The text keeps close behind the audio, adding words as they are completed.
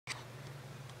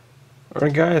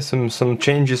Alright guys, some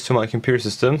changes to my computer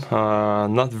system.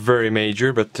 Not very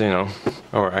major, but you know,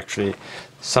 or actually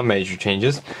some major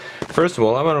changes. First of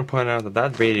all, I want to point out that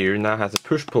that radiator now has a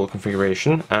push-pull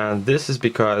configuration, and this is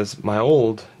because my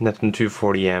old Neptune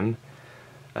 240M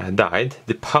died.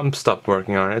 The pump stopped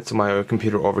working on it, so my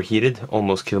computer overheated,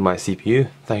 almost killed my CPU.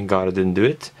 Thank God I didn't do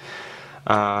it.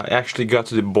 I actually got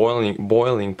to the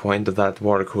boiling point of that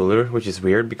water cooler, which is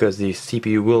weird because the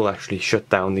CPU will actually shut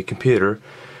down the computer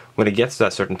when it gets to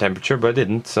that certain temperature, but it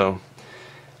didn't, so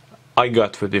I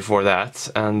got to it before that,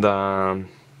 and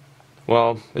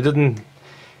well, it didn't.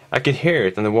 I could hear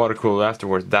it in the water cooler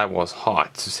afterwards. That was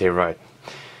hot, to say right.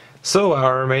 So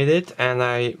I made it, and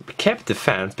I kept the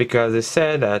fans because they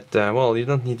said that well, you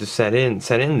don't need to set in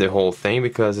the whole thing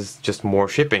because it's just more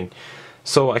shipping.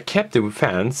 So I kept the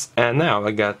fans, and now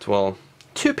I got, well,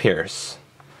 2 pairs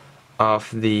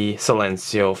of the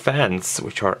Silencio fans,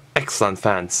 which are excellent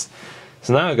fans.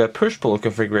 So now I got push-pull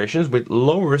configurations, which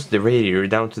lowers the radiator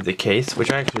down to the case, which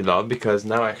I actually love because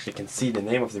now I actually can see the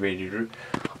name of the radiator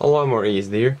a lot more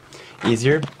easier.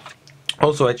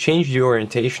 Also, I changed the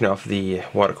orientation of the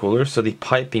water cooler, so the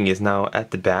piping is now at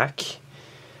the back.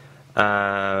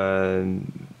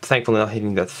 Thankfully not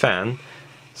hitting that fan.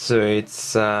 So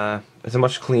it's a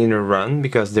much cleaner run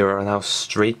because there are now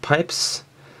straight pipes.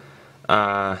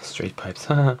 Straight pipes,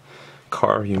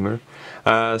 car humor.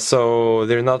 So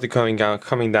they're not coming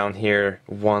down here,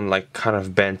 one like kind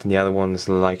of bent and the other one is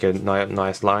like a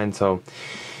nice line. So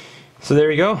there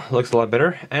you go, looks a lot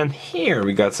better. And here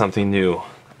we got something new.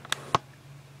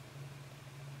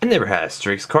 I never had a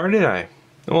Strix card, did I?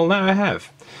 Well, now I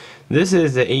have. This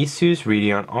is the Asus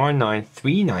Radeon R9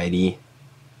 390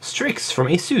 Strix from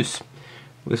Asus.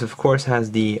 This of course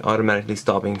has the automatically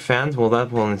stopping fans. Well,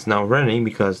 that one is now running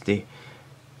because the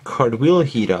card will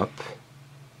heat up.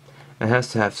 It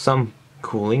has to have some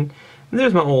cooling. And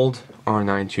there's my old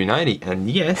R9 290,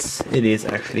 and yes, it is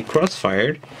actually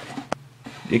cross-fired.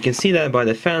 You can see that by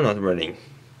the fan not running.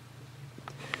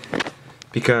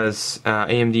 Because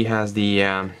AMD has the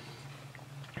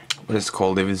what is it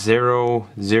called? The zero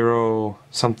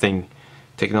something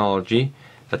technology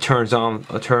that turns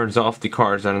off the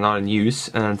cards that are not in use,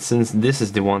 and since this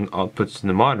is the one outputs to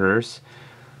the monitors,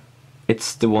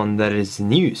 it's the one that is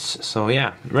in use. So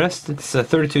yeah, rest it's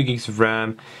 32 gigs of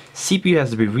RAM. CPU has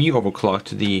to be re-overclocked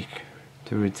to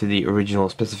the original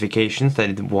specifications that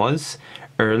it was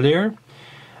earlier.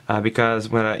 Because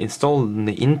when I installed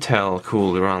the Intel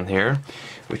cooler on here,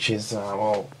 which is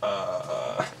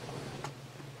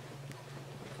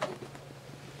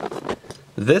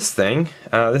this thing,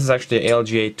 this is actually a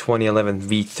LGA 2011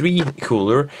 V3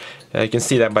 cooler. You can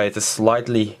see that by it's a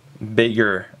slightly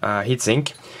bigger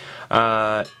heatsink.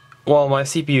 Well, my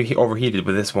CPU overheated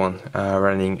with this one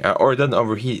running, or it doesn't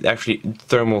overheat, actually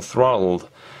thermal throttled.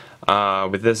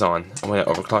 With this on, when I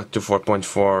overclocked to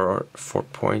 4.4 or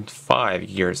 4.5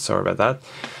 gigahertz, sorry about that.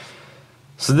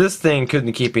 So this thing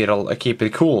couldn't keep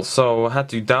it cool, so I had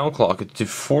to downclock it to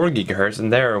 4 gigahertz,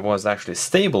 and there it was actually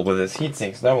stable with this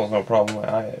heatsink, so that was no problem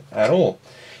at all.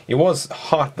 It was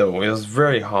hot though, it was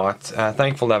very hot.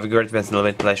 Thankfully I have a great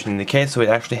ventilation in the case, so it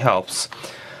actually helps.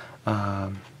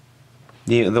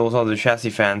 Those other chassis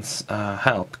fans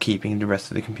help keeping the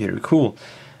rest of the computer cool.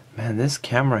 Man, this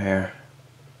camera here.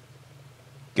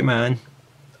 Come on,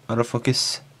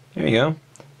 autofocus. There you go.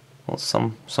 Well,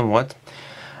 somewhat.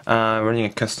 Running a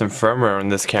custom firmware on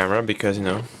this camera because, you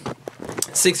know,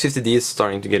 650D is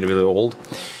starting to get really old.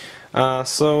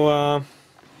 So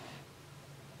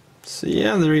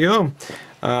yeah, there you go.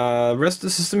 The rest of the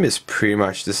system is pretty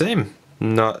much the same.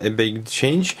 Not a big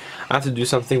change. I have to do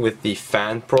something with the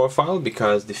fan profile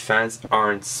because the fans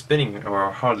aren't spinning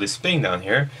or hardly spinning down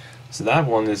here. So that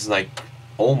one is like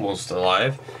almost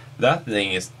alive. That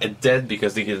thing is dead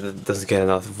because it doesn't get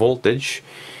enough voltage.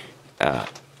 Come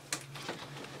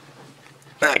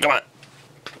on.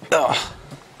 Oh.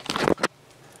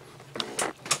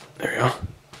 There we go.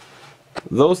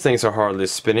 Those things are hardly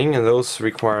spinning, and those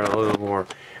require a little more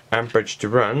amperage to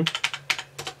run.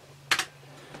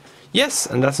 Yes,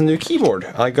 and that's a new keyboard.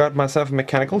 I got myself a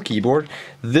mechanical keyboard.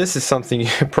 This is something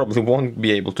you probably won't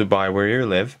be able to buy where you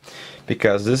live,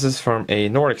 because this is from a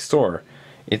Nordic store.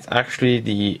 It's actually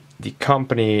the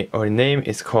company or name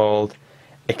is called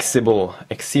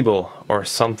Exibel or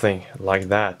something like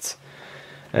that.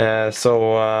 It's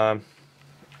a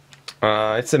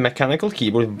mechanical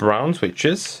keyboard with brown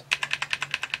switches,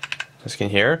 as you can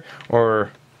hear,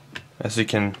 or as you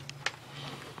could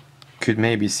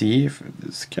maybe see if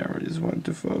this camera just wanted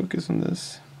to focus on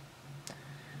this.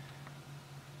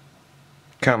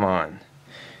 Come on,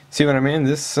 see what I mean?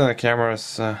 This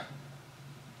camera's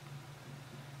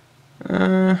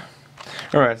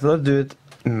Alright, so let's do it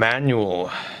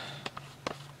manual.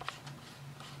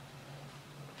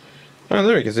 Oh,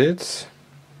 there you can see it.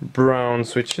 Brown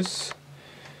switches.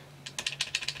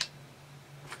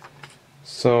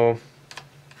 So,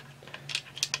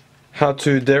 how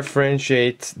to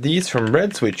differentiate these from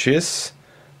red switches?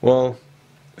 Well,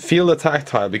 feel the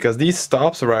tactile, because these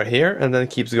stops right here and then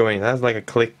keeps going. That's like a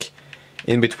click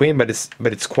in between, but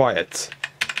it's quiet.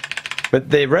 But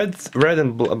the red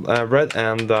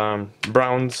and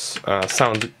browns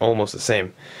sound almost the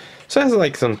same. So it has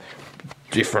like some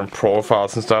different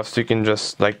profiles and stuff. So you can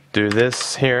just like do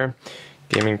this here,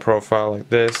 gaming profile like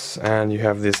this, and you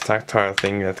have this tactile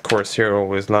thing that Corsair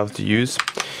always loves to use.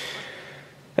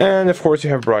 And of course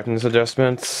you have brightness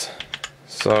adjustments.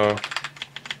 So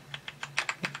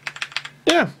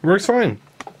yeah, works fine.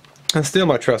 And still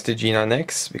my trusty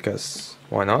G9X, because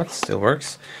why not? Still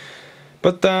works.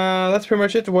 But that's pretty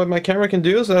much it what my camera can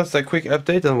do. So that's a quick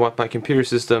update on what my computer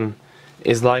system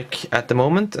is like at the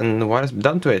moment and what has been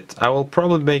done to it. I will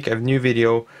probably make a new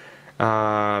video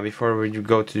before we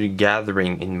go to the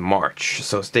gathering in March,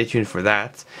 so stay tuned for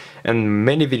that, and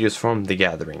many videos from the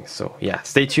gathering. So yeah,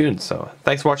 stay tuned. So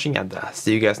thanks for watching, and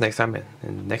see you guys next time in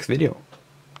the next video.